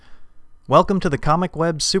Welcome to the Comic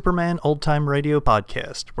Web Superman Old Time Radio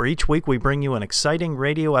Podcast, where each week we bring you an exciting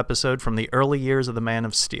radio episode from the early years of the Man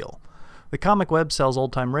of Steel. The Comic Web sells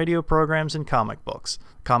old-time radio programs and comic books.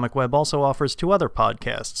 Comic Web also offers two other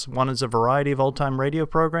podcasts. One is a variety of old-time radio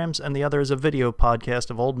programs, and the other is a video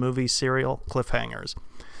podcast of old movies, serial cliffhangers.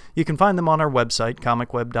 You can find them on our website,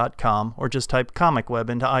 comicweb.com, or just type Comic Web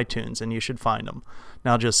into iTunes and you should find them.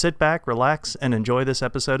 Now just sit back, relax, and enjoy this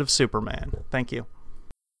episode of Superman. Thank you.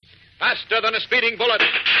 Faster than a speeding bullet.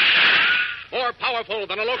 More powerful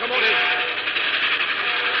than a locomotive.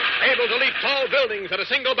 Able to leap tall buildings at a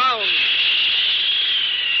single bound.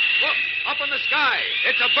 Look, up in the sky.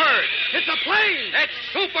 It's a bird. It's a plane. It's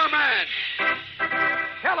Superman.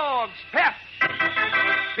 Kellogg's Pep.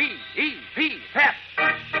 P-E-P, Pep.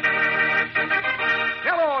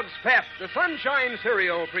 Kellogg's Pep, the Sunshine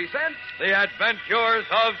Cereal, presents The Adventures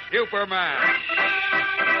of Superman.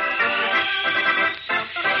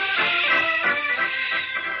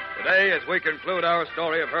 Today, as we conclude our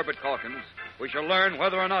story of Herbert Calkins, we shall learn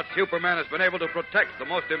whether or not Superman has been able to protect the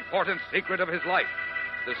most important secret of his life,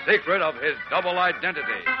 the secret of his double identity.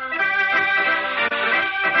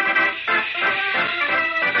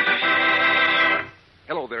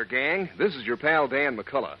 Hello there, gang. This is your pal Dan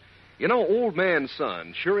McCullough. You know, Old Man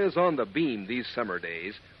Sun sure is on the beam these summer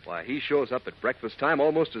days. Why, he shows up at breakfast time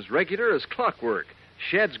almost as regular as clockwork.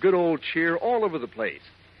 Sheds good old cheer all over the place.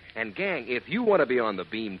 And, gang, if you want to be on the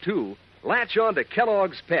beam, too, latch on to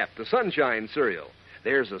Kellogg's Pep, the Sunshine Cereal.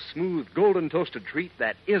 There's a smooth, golden toasted treat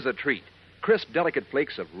that is a treat. Crisp, delicate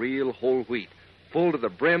flakes of real whole wheat, full to the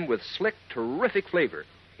brim with slick, terrific flavor.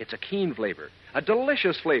 It's a keen flavor, a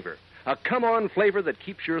delicious flavor, a come-on flavor that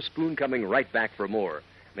keeps your spoon coming right back for more.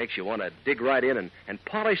 Makes you want to dig right in and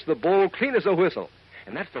polish the bowl clean as a whistle.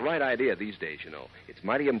 And that's the right idea these days, you know. It's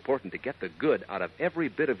mighty important to get the good out of every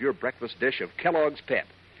bit of your breakfast dish of Kellogg's Pep.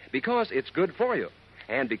 Because it's good for you,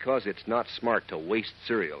 and because it's not smart to waste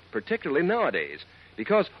cereal, particularly nowadays.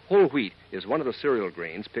 Because whole wheat is one of the cereal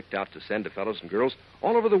grains picked out to send to fellows and girls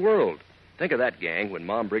all over the world. Think of that, gang, when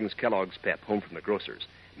Mom brings Kellogg's Pep home from the grocer's.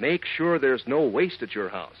 Make sure there's no waste at your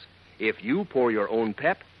house. If you pour your own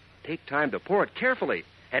Pep, take time to pour it carefully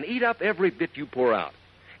and eat up every bit you pour out.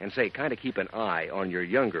 And say, kind of keep an eye on your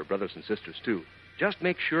younger brothers and sisters, too. Just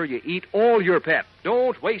make sure you eat all your Pep.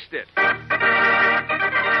 Don't waste it.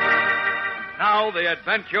 Now, the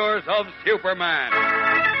adventures of Superman.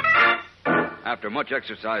 After much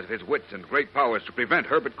exercise of his wits and great powers to prevent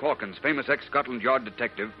Herbert Calkins, famous ex-Scotland Yard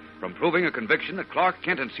detective, from proving a conviction that Clark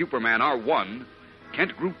Kent and Superman are one,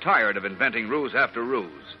 Kent grew tired of inventing ruse after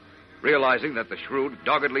ruse. Realizing that the shrewd,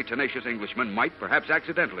 doggedly tenacious Englishman might, perhaps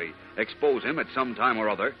accidentally, expose him at some time or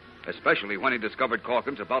other, especially when he discovered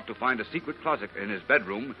Calkins about to find a secret closet in his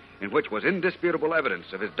bedroom in which was indisputable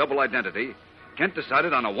evidence of his double identity, Kent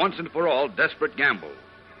decided on a once-and-for-all desperate gamble.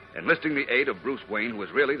 Enlisting the aid of Bruce Wayne, who was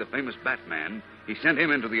really the famous Batman, he sent him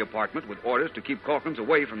into the apartment with orders to keep Calkins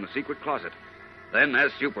away from the secret closet. Then,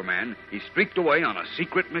 as Superman, he streaked away on a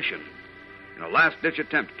secret mission. In a last-ditch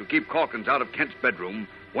attempt to keep Calkins out of Kent's bedroom,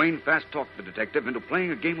 Wayne fast-talked the detective into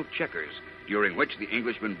playing a game of checkers, during which the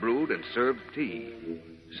Englishman brewed and served tea.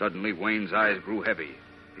 Suddenly, Wayne's eyes grew heavy.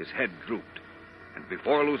 His head drooped. And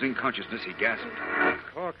before losing consciousness, he gasped,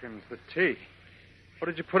 Calkins, the tea. What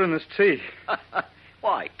did you put in this tea?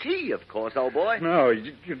 Why, tea, of course, old boy. No,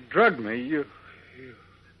 you drugged me. You...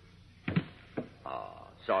 Oh,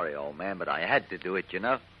 sorry, old man, but I had to do it, you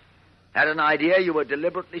know. Had an idea you were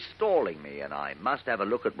deliberately stalling me, and I must have a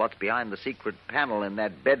look at what's behind the secret panel in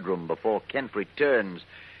that bedroom before Kent returns.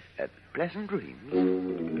 Pleasant dreams.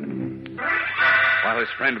 While his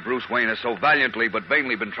friend Bruce Wayne has so valiantly but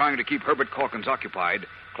vainly been trying to keep Herbert Calkins occupied,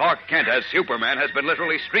 Clark Kent, as Superman, has been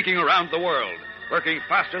literally streaking around the world, working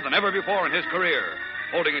faster than ever before in his career.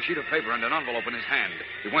 Holding a sheet of paper and an envelope in his hand,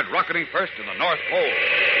 he went rocketing first to the North Pole.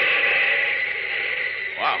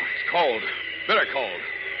 Wow, it's cold. Bitter cold.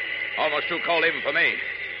 Almost too cold even for me.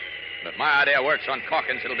 But if my idea works on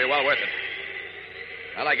Calkins, it'll be well worth it.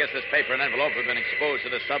 Well, I guess this paper and envelope have been exposed to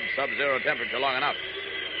the sub-zero temperature long enough.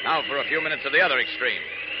 Now for a few minutes of the other extreme.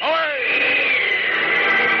 Away!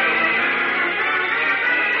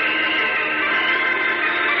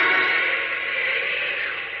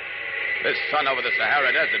 This sun over the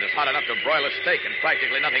Sahara Desert is hot enough to broil a steak and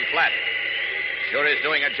practically nothing flat. Sure is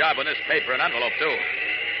doing a job on this paper and envelope, too.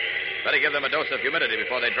 Better give them a dose of humidity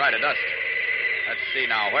before they dry to dust. Let's see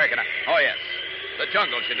now. Where can I... Oh, yes. The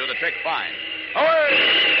jungle should do the trick fine. Away!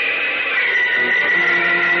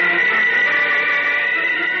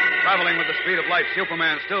 Traveling with the speed of light,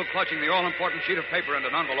 Superman, still clutching the all-important sheet of paper and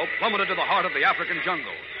an envelope, plummeted to the heart of the African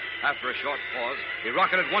jungle. After a short pause, he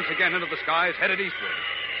rocketed once again into the skies, headed eastward.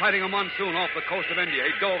 sighting a monsoon off the coast of India,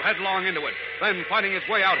 he dove headlong into it. Then, finding his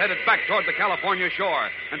way out, headed back toward the California shore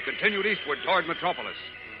and continued eastward toward Metropolis.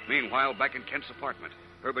 Meanwhile, back in Kent's apartment,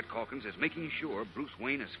 Herbert Calkins is making sure Bruce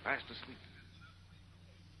Wayne is fast asleep.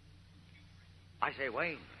 I say,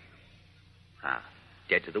 Wayne.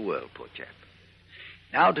 Dead to the world, poor chap.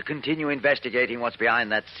 Now to continue investigating what's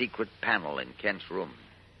behind that secret panel in Kent's room.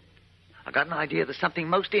 I got an idea there's something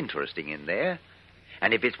most interesting in there.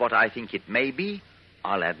 And if it's what I think it may be,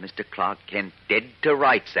 I'll have Mr. Clark Kent dead to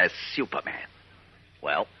rights as Superman.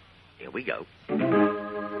 Well, here we go.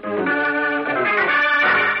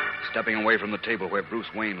 Stepping away from the table where Bruce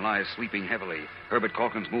Wayne lies sleeping heavily, Herbert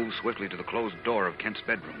Calkins moves swiftly to the closed door of Kent's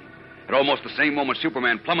bedroom. At almost the same moment,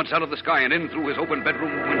 Superman plummets out of the sky and in through his open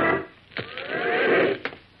bedroom window.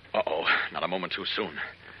 Uh-oh, not a moment too soon.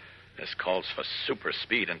 This calls for super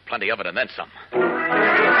speed and plenty of it and then some.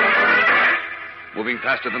 Moving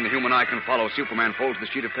faster than the human eye can follow, Superman folds the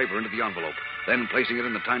sheet of paper into the envelope. Then, placing it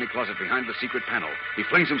in the tiny closet behind the secret panel, he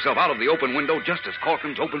flings himself out of the open window just as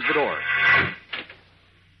Calkins opens the door.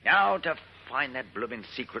 Now to find that blooming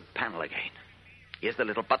secret panel again. Here's the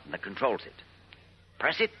little button that controls it.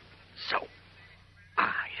 Press it. So.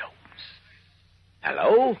 It opens.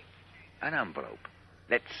 Hello? An envelope.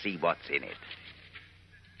 Let's see what's in it.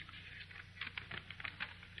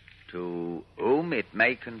 To whom it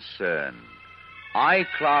may concern. I,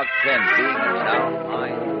 Clark Kent, being in town,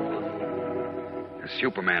 As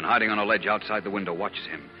Superman, hiding on a ledge outside the window, watches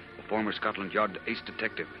him, the former Scotland Yard ace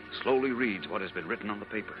detective slowly reads what has been written on the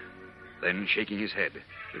paper. Then, shaking his head,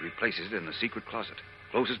 he replaces it in the secret closet,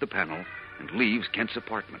 closes the panel, and leaves Kent's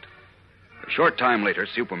apartment. A short time later,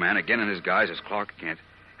 Superman, again in his guise as Clark Kent,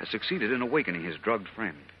 has succeeded in awakening his drugged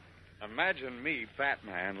friend. Imagine me, fat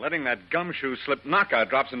man, letting that gumshoe slip knockout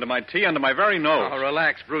drops into my tea under my very nose. Oh,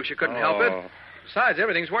 relax, Bruce. You couldn't help it. Besides,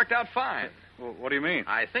 everything's worked out fine. Well, what do you mean?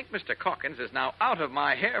 I think Mr. Calkins is now out of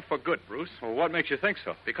my hair for good, Bruce. Well, what makes you think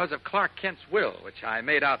so? Because of Clark Kent's will, which I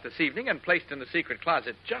made out this evening and placed in the secret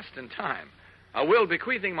closet just in time. A will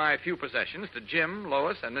bequeathing my few possessions to Jim,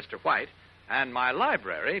 Lois, and Mr. White, and my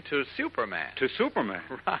library to Superman. To Superman?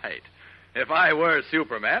 Right. If I were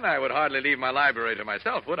Superman, I would hardly leave my library to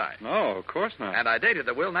myself, would I? No, of course not. And I dated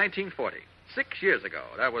the will 1940. 6 years ago.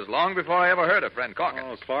 That was long before I ever heard of friend Calkins.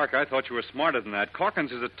 Oh, Clark, I thought you were smarter than that.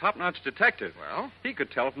 Calkins is a top-notch detective. Well? He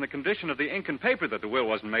could tell from the condition of the ink and paper that the will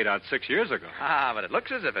wasn't made out 6 years ago. But it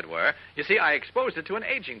looks as if it were. You see, I exposed it to an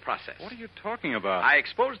aging process. What are you talking about? I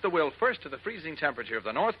exposed the will first to the freezing temperature of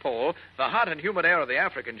the North Pole, the hot and humid air of the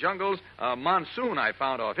African jungles, a monsoon I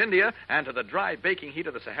found off India, and to the dry baking heat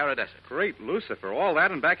of the Sahara Desert. Great Lucifer. All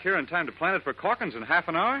that and back here in time to plan it for Calkins in half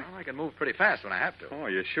an hour? Well, I can move pretty fast when I have to. Oh,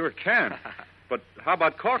 you sure can. But how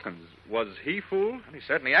about Calkins? Was he fooled? He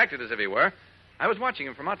certainly acted as if he were. I was watching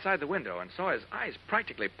him from outside the window and saw his eyes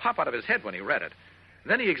practically pop out of his head when he read it.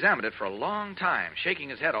 Then he examined it for a long time, shaking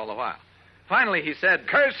his head all the while. Finally, he said,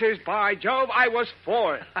 "Curses by Jove, I was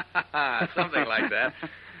for it." Something like that.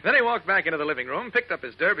 Then he walked back into the living room, picked up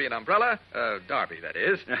his derby and umbrella, Darby, that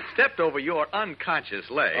is, stepped over your unconscious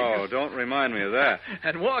legs. Oh, don't remind me of that.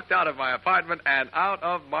 And walked out of my apartment and out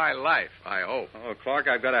of my life, I hope. Oh, Clark,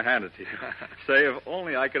 I've got to hand it to you. Say, if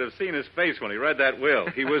only I could have seen his face when he read that will.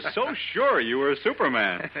 He was so sure you were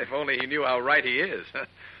Superman. If only he knew how right he is.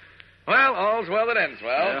 Well, all's well that ends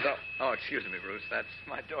well. Yeah. So... Oh, excuse me, Bruce. That's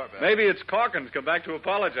my doorbell. Maybe it's Calkins come back to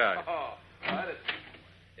apologize. Oh, that is...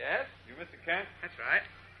 Yes? You Mr. Kent? That's right.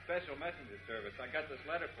 Special messenger service. I got this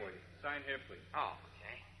letter for you. Sign here, please. Oh,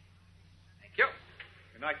 okay. Thank you.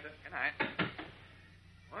 Good night, sir. Good night.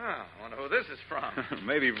 Well, I wonder who this is from.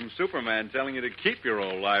 Maybe from Superman telling you to keep your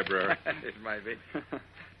old library. It might be.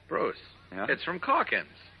 Bruce, Yeah? it's from Calkins.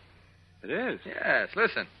 It is? Yes,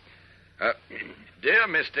 listen. Dear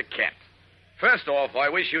Mr. Kent, first off, I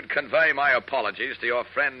wish you'd convey my apologies to your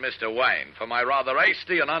friend Mr. Wayne for my rather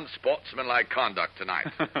hasty and unsportsmanlike conduct tonight.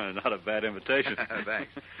 Not a bad invitation.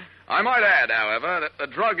 Thanks. I might add, however, that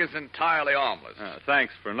the drug is entirely harmless.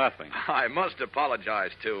 Thanks for nothing. I must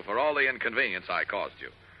apologize, too, for all the inconvenience I caused you.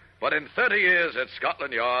 But in 30 years at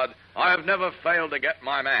Scotland Yard, I have never failed to get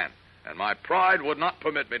my man, and my pride would not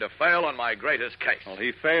permit me to fail on my greatest case. Well,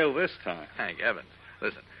 he failed this time. Thank heavens.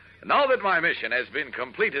 Listen, now that my mission has been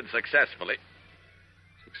completed successfully...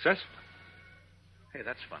 Successfully? Hey,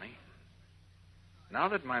 that's funny. Now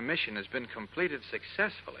that my mission has been completed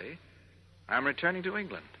successfully, I'm returning to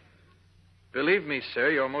England. Believe me, sir,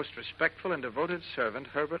 your most respectful and devoted servant,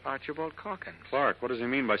 Herbert Archibald Calkins. Clark, what does he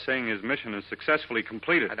mean by saying his mission is successfully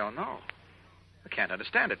completed? I don't know. I can't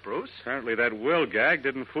understand it, Bruce. Apparently that will gag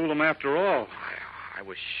didn't fool him after all. I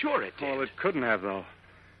was sure it did. Well, it couldn't have, though.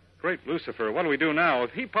 Great Lucifer, what do we do now?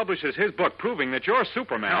 If he publishes his book proving that you're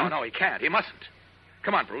Superman... No, he can't. He mustn't.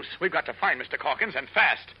 Come on, Bruce. We've got to find Mr. Calkins, and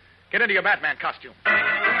fast. Get into your Batman costume.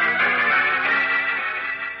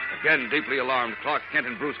 Again, deeply alarmed, Clark Kent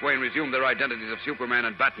and Bruce Wayne resume their identities of Superman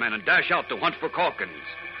and Batman and dash out to hunt for Calkins.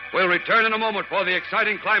 We'll return in a moment for the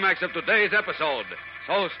exciting climax of today's episode.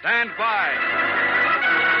 So stand by.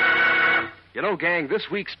 You know, gang,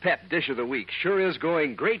 this week's pep dish of the week sure is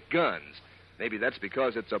going great guns. Maybe that's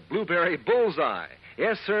because it's a blueberry bullseye.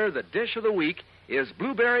 Yes, sir, the dish of the week is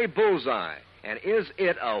blueberry bullseye. And is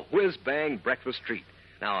it a whiz-bang breakfast treat?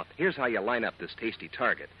 Now, here's how you line up this tasty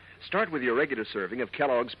target. Start with your regular serving of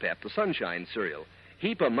Kellogg's Pep, the Sunshine cereal.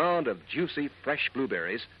 Heap a mound of juicy, fresh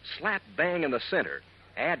blueberries, slap bang in the center.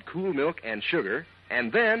 Add cool milk and sugar,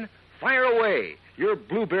 and then fire away. Your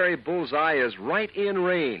blueberry bullseye is right in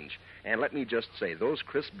range. And let me just say, those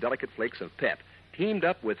crisp, delicate flakes of Pep, teamed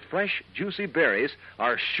up with fresh, juicy berries,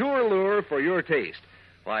 are sure lure for your taste.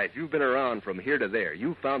 Why, if you've been around from here to there,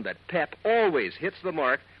 you've found that Pep always hits the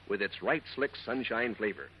mark with its right slick sunshine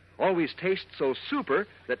flavor. Always tastes so super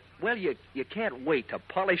that, well, you can't wait to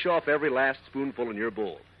polish off every last spoonful in your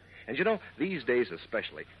bowl. And you know, these days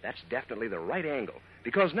especially, that's definitely the right angle.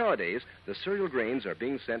 Because nowadays, the cereal grains are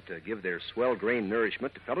being sent to give their swell grain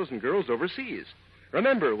nourishment to fellows and girls overseas.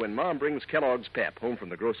 Remember, when Mom brings Kellogg's Pep home from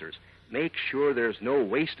the grocer's, make sure there's no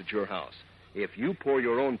waste at your house. If you pour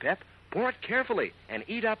your own Pep, pour it carefully and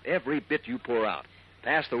eat up every bit you pour out.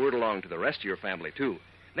 Pass the word along to the rest of your family, too.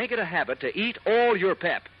 Make it a habit to eat all your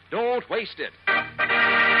Pep. Don't waste it.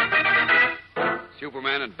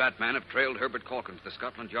 Superman and Batman have trailed Herbert Calkins, the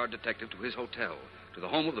Scotland Yard detective, to his hotel, to the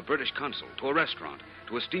home of the British consul, to a restaurant,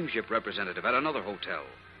 to a steamship representative at another hotel.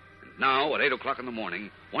 And now, at 8 o'clock in the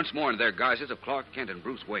morning, once more in their guises of Clark Kent and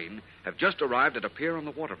Bruce Wayne, have just arrived at a pier on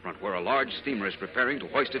the waterfront where a large steamer is preparing to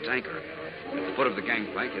hoist its anchor. At the foot of the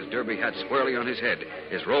gangplank, his derby hat squarely on his head,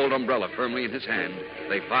 his rolled umbrella firmly in his hand,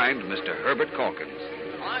 they find Mr. Herbert Calkins.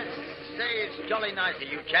 I say it's jolly nice of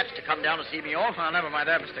you chaps to come down to see me off. Oh, never mind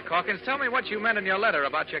that, Mr. Calkins. Tell me what you meant in your letter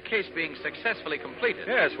about your case being successfully completed.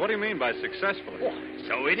 Yes, what do you mean by successfully? Oh,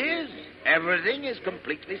 so it is. Everything is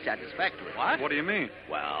completely satisfactory. What do you mean?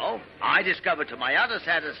 Well, I discovered to my utter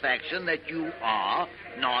satisfaction that you are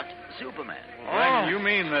not Superman. Oh, you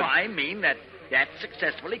mean that... I mean that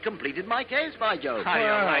successfully completed my case, by Jove. How do you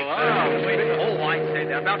like Oh, I'd say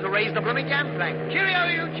they're about to raise the blooming gangplank. Cheerio,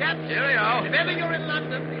 you chaps. Cheerio. If ever you're in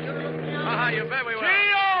London, be sure to look me up. You bet we will.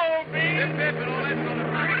 Cheerio, Bip, bip, and all that sort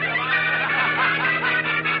of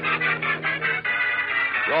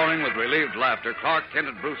Roaring with relieved laughter, Clark Kent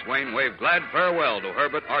and Bruce Wayne wave glad farewell to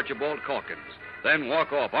Herbert Archibald Calkins, then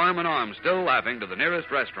walk off arm in arm, still laughing, to the nearest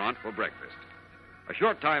restaurant for breakfast. A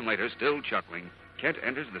short time later, still chuckling, Kent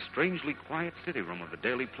enters the strangely quiet city room of the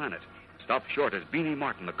Daily Planet, stopped short as Beanie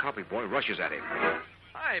Martin, the copy boy, rushes at him.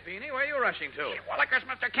 Hi, Beanie. Where are you rushing to? Willikers,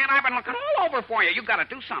 Mr. Kent, I've been looking all over for you. You've got to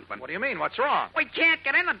do something. What do you mean? What's wrong? We can't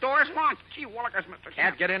get in. The door's locked. Gee, Willikers, Mr.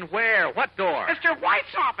 Can't Kent. get in where? What door? Mr.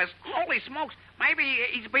 White's office. Holy smokes. Maybe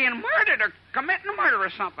he's being murdered or committing a murder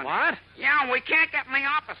or something. What? Yeah, we can't get in the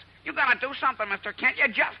office. You got to do something, Mr. Kent. You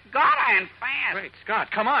just got to, and fast. Great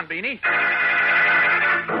Scott. Come on, Beanie.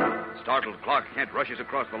 Startled, Clark Kent rushes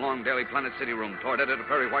across the long Daily Planet city room toward Editor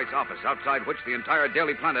Perry White's office, outside which the entire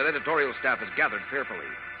Daily Planet editorial staff is gathered fearfully.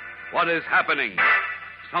 What is happening?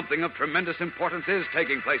 Something of tremendous importance is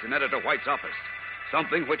taking place in Editor White's office.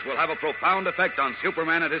 Something which will have a profound effect on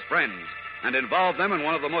Superman and his friends, and involve them in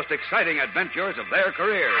one of the most exciting adventures of their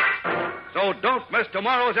careers. So don't miss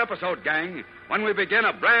tomorrow's episode, gang, when we begin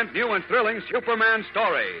a brand new and thrilling Superman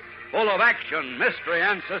story, full of action, mystery,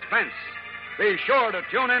 and suspense. Be sure to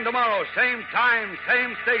tune in tomorrow, same time,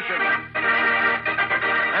 same station.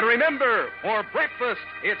 And remember, for breakfast,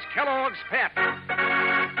 it's Kellogg's Pep.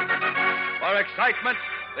 For excitement,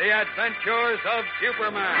 the adventures of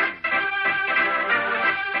Superman.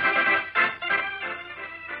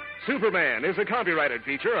 Superman is a copyrighted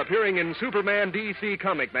feature appearing in Superman DC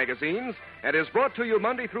comic magazines and is brought to you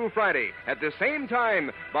Monday through Friday at the same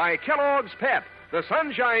time by Kellogg's Pep, the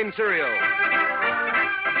Sunshine cereal.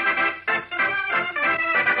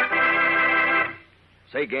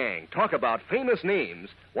 Say, gang, talk about famous names.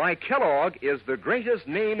 Why, Kellogg is the greatest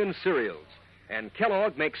name in cereals. And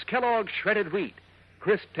Kellogg makes Kellogg shredded wheat.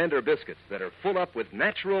 Crisp, tender biscuits that are full up with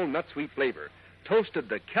natural nut-sweet flavor. Toasted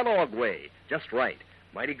the Kellogg way, just right.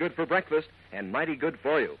 Mighty good for breakfast and mighty good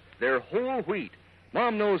for you. They're whole wheat.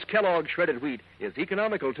 Mom knows Kellogg shredded wheat is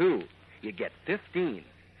economical, too. You get 15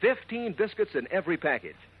 biscuits in every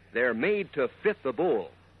package. They're made to fit the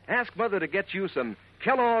bowl. Ask Mother to get you some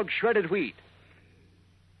Kellogg shredded wheat.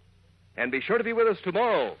 And be sure to be with us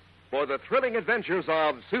tomorrow for the thrilling adventures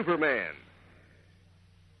of Superman.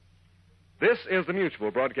 This is the Mutual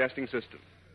Broadcasting System.